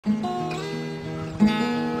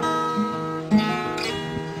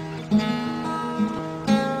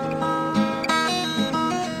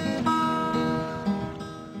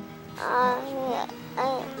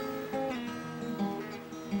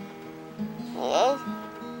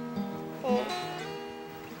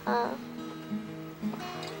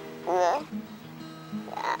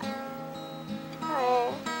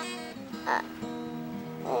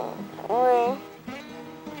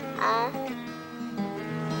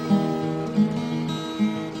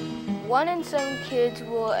1 in 7 kids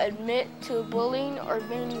will admit to bullying or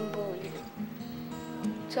being bullied.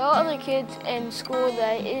 Tell other kids in school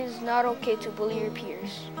that it is not okay to bully your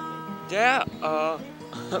peers. There are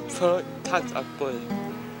four types of bullying: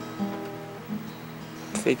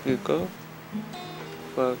 physical,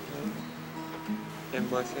 verbal,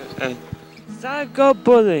 emotional, and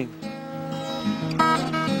psycho-bullying.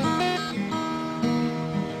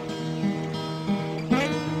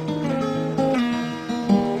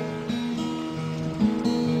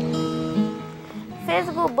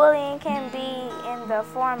 Physical bullying can be in the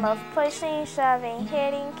form of pushing, shoving,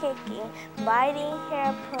 hitting, kicking, biting,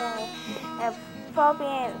 hair pulling,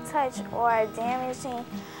 inappropriate touch, or damaging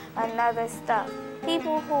another stuff.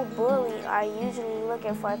 People who bully are usually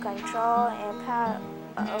looking for control and power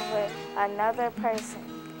over another person.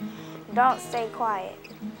 Don't stay quiet.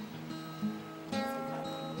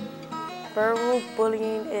 Verbal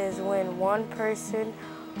bullying is when one person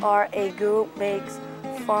or a group makes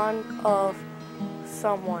fun of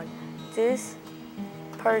someone. This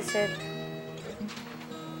person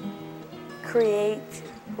creates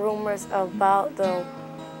rumors about the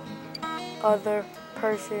other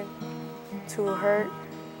person to hurt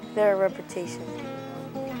their reputation.